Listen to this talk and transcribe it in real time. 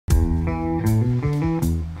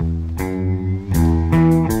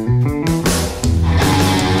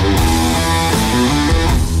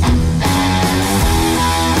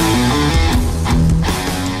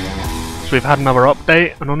we've had another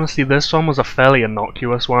update, and honestly this one was a fairly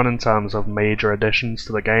innocuous one in terms of major additions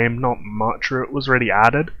to the game. Not much was really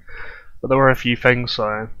added, but there were a few things, so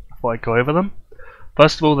I thought I'd go over them.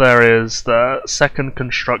 First of all, there is the second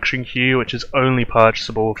construction queue, which is only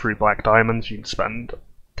purchasable through Black Diamonds. You can spend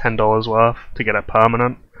 $10 worth to get it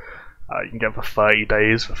permanent. You can get it for 30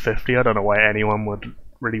 days for 50. I don't know why anyone would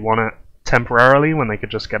really want it temporarily when they could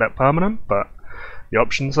just get it permanent, but the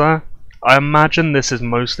option's there. I imagine this is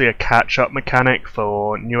mostly a catch-up mechanic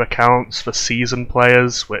for new accounts, for seasoned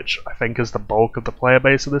players, which I think is the bulk of the player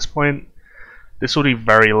base at this point. This will do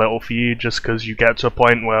very little for you just because you get to a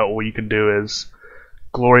point where all you can do is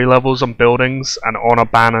glory levels on buildings, and honor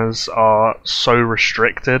banners are so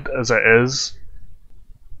restricted as it is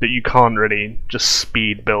that you can't really just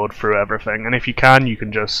speed build through everything. And if you can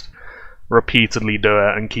just repeatedly do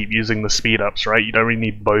it and keep using the speed ups, right? You don't really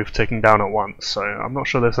need both ticking down at once, so I'm not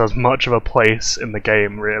sure this has much of a place in the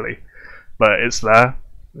game really, but it's there.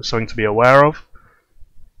 It's something to be aware of.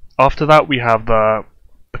 After that we have the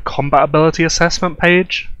combat ability assessment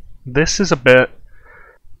page. This is a bit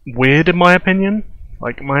weird in my opinion.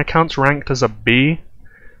 Like, my account's ranked as a B,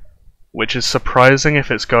 which is surprising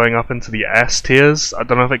if it's going up into the S tiers. I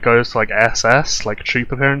don't know if it goes to like SS, like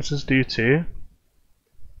troop appearances do too.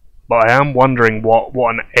 But I am wondering what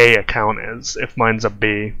an A account is if mine's a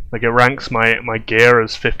B. Like, it ranks my gear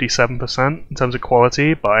as 57% in terms of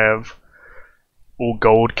quality, but I have all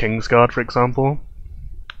gold Kingsguard, for example.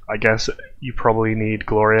 I guess you probably need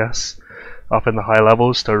Glorious up in the high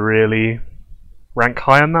levels to really rank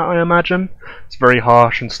high on that, I imagine. It's very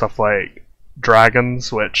harsh in stuff like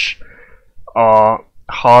dragons, which are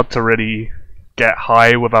hard to really get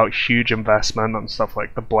high without huge investment, on stuff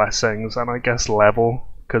like the blessings and I guess level.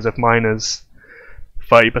 Because if mine is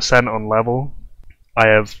 30% on level, I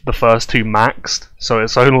have the first two maxed, so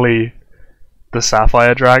it's only the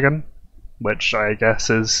Sapphire Dragon, which I guess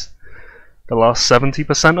is the last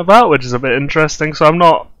 70% of that, which is a bit interesting. So I'm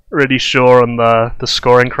not really sure on the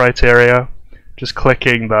scoring criteria. Just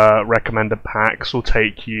clicking the recommended packs will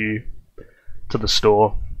take you to the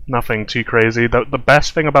store. Nothing too crazy. The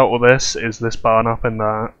best thing about all this is this button up in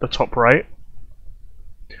the top right.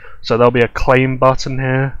 So there'll be a claim button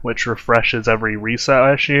here, which refreshes every reset,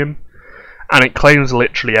 I assume. And it claims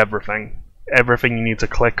literally everything. Everything you need to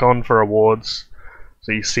click on for awards.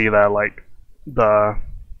 So you see there, like, the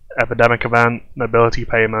Epidemic Event, Nobility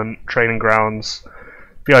Payment, Training Grounds,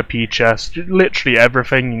 VIP Chest, literally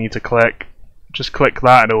everything you need to click. Just click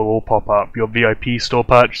that and it will all pop up. Your VIP store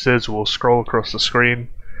purchases will scroll across the screen.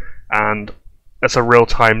 And it's a real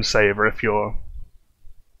time saver if you're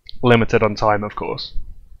limited on time, of course.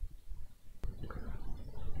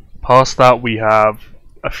 Past that we have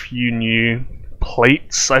a few new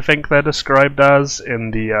plates, I think they're described as,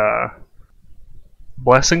 in the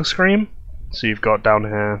blessing screen. So you've got down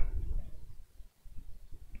here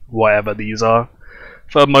whatever these are.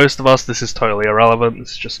 For most of us this is totally irrelevant,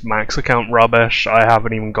 it's just max account rubbish. I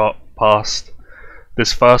haven't even got past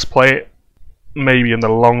this first plate. Maybe in the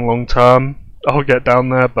long term I'll get down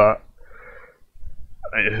there, but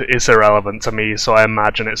it's irrelevant to me, so I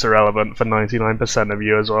imagine it's irrelevant for 99% of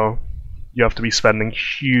you as well. You have to be spending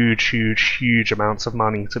huge amounts of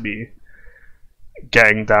money to be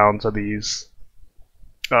getting down to these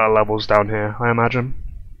levels down here, I imagine.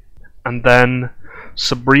 And then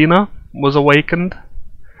Sabrina was awakened,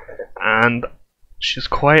 and she's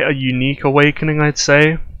quite a unique awakening, I'd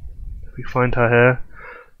say. If we find her here.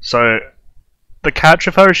 So the catch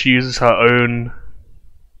of her is she uses her own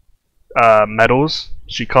medals.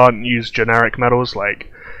 She can't use generic medals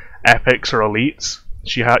like epics or elites.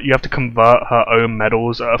 You have to convert her own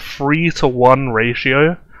medals at a 3-to-1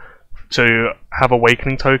 ratio to have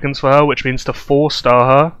awakening tokens for her, which means to 4-star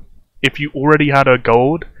her, if you already had her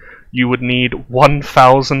gold, you would need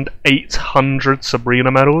 1,800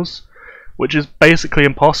 Sabrina medals, which is basically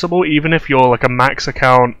impossible. Even if you're like a max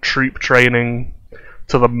account troop training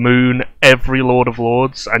to the moon every Lord of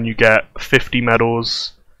Lords and you get 50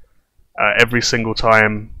 medals every single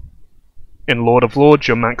time in Lord of Lords,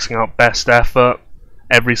 you're maxing out best effort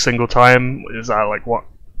every single time. Is that like what,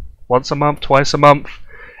 once a month, twice a month?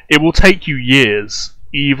 It will take you years,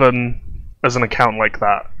 even as an account like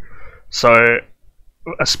that. So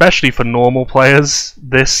especially for normal players,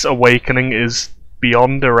 this awakening is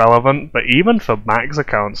beyond irrelevant. But even for max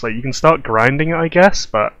accounts, like, you can start grinding it, I guess,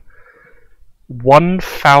 but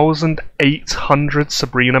 1,800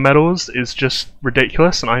 Sabrina medals is just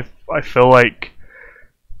ridiculous, and I feel like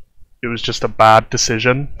it was just a bad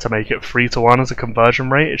decision to make it 3-to-1 as a conversion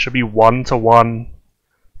rate. It should be 1-to-1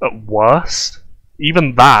 at worst.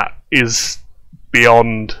 Even that is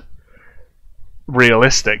beyond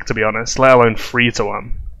realistic, to be honest, let alone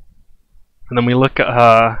 3-1. And then we look at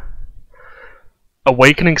her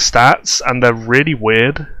awakening stats, and they're really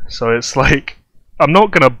weird. So it's like, I'm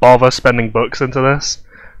not gonna bother spending books into this,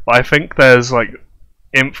 but I think there's like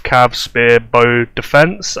Inf Cav Spear Bow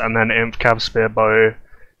Defense, and then Inf Cav Spear Bow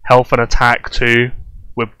Health and Attack 2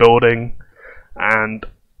 with building and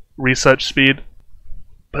research speed.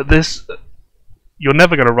 But this, you're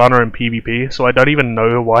never gonna run her in PvP, so I don't even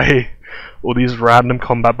know why all these random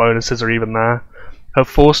combat bonuses are even there. Her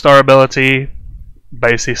 4-star ability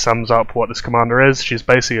basically sums up what this commander is. She's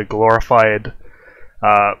basically a glorified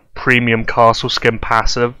premium castle skin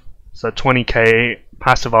passive. So 20k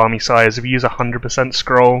passive army size. If you use 100%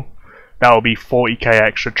 scroll, that will be 40k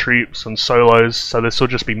extra troops and solos. So this will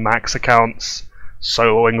just be max accounts,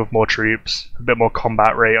 soloing with more troops, a bit more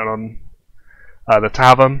combat rate on the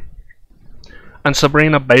tavern. And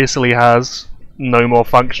Sabrina basically has no more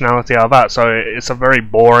functionality out of that. So it's a very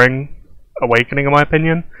boring awakening in my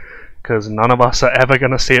opinion, because none of us are ever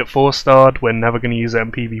going to see it 4-starred, we're never going to use it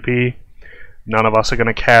in PvP, none of us are going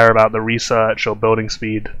to care about the research or building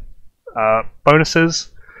speed bonuses,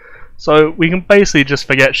 so we can basically just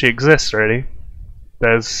forget she exists really.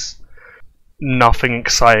 There's nothing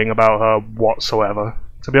exciting about her whatsoever,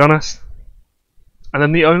 to be honest. And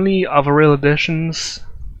then the only other real additions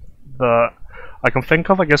that I can think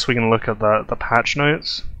of, I guess we can look at the patch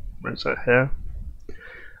notes. Where is it here?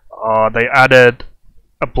 They added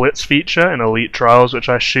a blitz feature in Elite Trials, which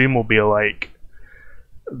I assume will be like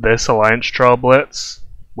this Alliance Trial blitz,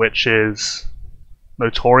 which is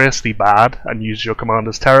notoriously bad and uses your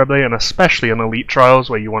commanders terribly, and especially in Elite Trials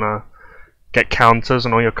where you want to get counters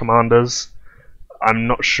on all your commanders. I'm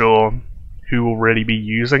not sure who will really be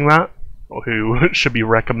using that, or who should be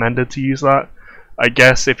recommended to use that. I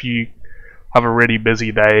guess if you have a really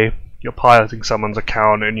busy day, you're piloting someone's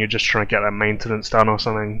account and you're just trying to get their maintenance done or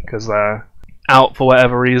something because they're out for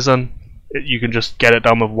whatever reason, you can just get it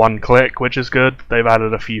done with one click, which is good. They've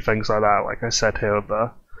added a few things like that, like I said here, with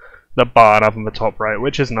the bar up in the top right,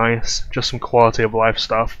 which is nice, just some quality of life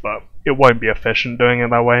stuff, but it won't be efficient doing it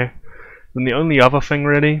that way. Then the only other thing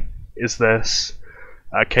really is this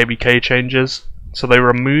KBK changes. So they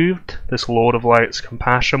removed this Lord of Light's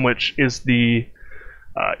Compassion, which is the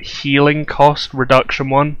healing cost reduction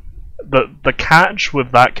one. The catch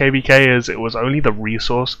with that KBK is it was only the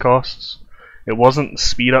resource costs. It wasn't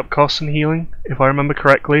speed up costs and healing, if I remember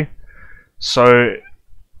correctly. So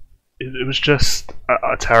it was just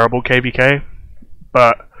a terrible KBK.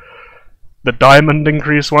 But the diamond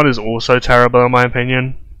increase one is also terrible in my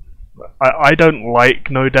opinion. I don't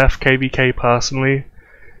like no death KBK personally.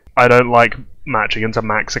 I don't like matching into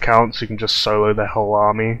max accounts. You can just solo the whole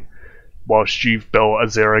army whilst you've built a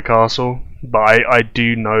zero castle. But I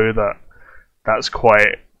do know that that's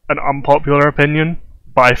quite an unpopular opinion.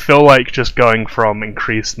 But I feel like just going from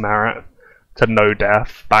increased merit to no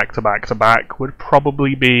death back to back to back would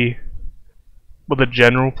probably be what the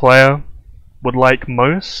general player would like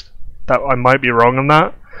most. That I might be wrong on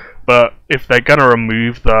that, but if they're gonna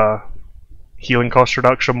remove the healing cost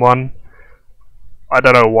reduction one, I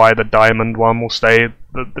don't know why the diamond one will stay.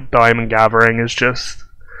 The diamond gathering is just,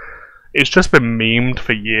 it's just been memed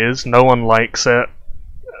for years. No one likes it.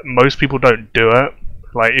 Most people don't do it.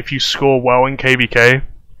 Like if you score well in KVK,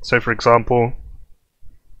 so for example,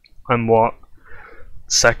 I'm what,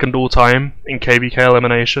 second all time in KVK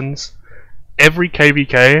eliminations. Every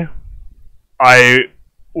KVK,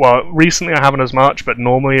 well, recently I haven't as much, but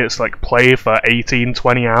normally it's like play for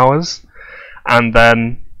 18-20 hours and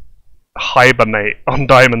then hibernate on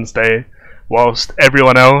Diamonds Day, whilst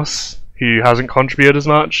everyone else who hasn't contributed as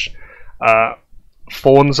much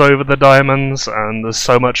fawns over the diamonds, and there's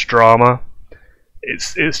so much drama.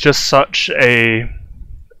 It's just such a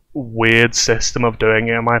weird system of doing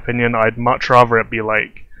it in my opinion. I'd much rather it be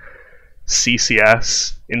like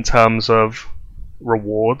CCS in terms of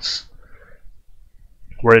rewards,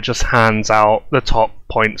 where it just hands out the top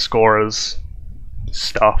point scorers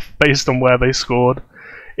stuff based on where they scored.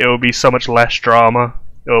 It will be so much less drama.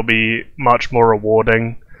 It will be much more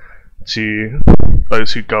rewarding to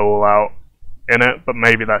those who go all out in it, but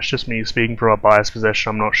maybe that's just me speaking from a biased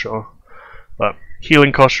position, I'm not sure. But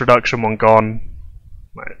healing cost reduction one gone,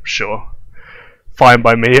 sure, fine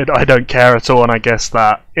by me, I don't care at all, and I guess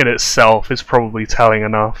that in itself is probably telling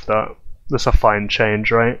enough that that's a fine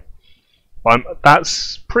change, right?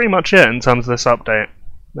 That's pretty much it in terms of this update.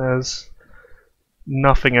 There's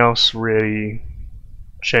nothing else really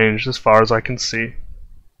changed as far as I can see.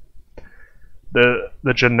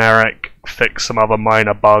 The generic fix some other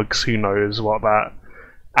minor bugs, who knows what that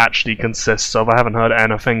actually consists of. I haven't heard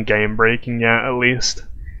anything game breaking yet, at least.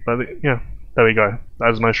 But yeah, there we go. That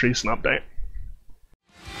was the most recent update.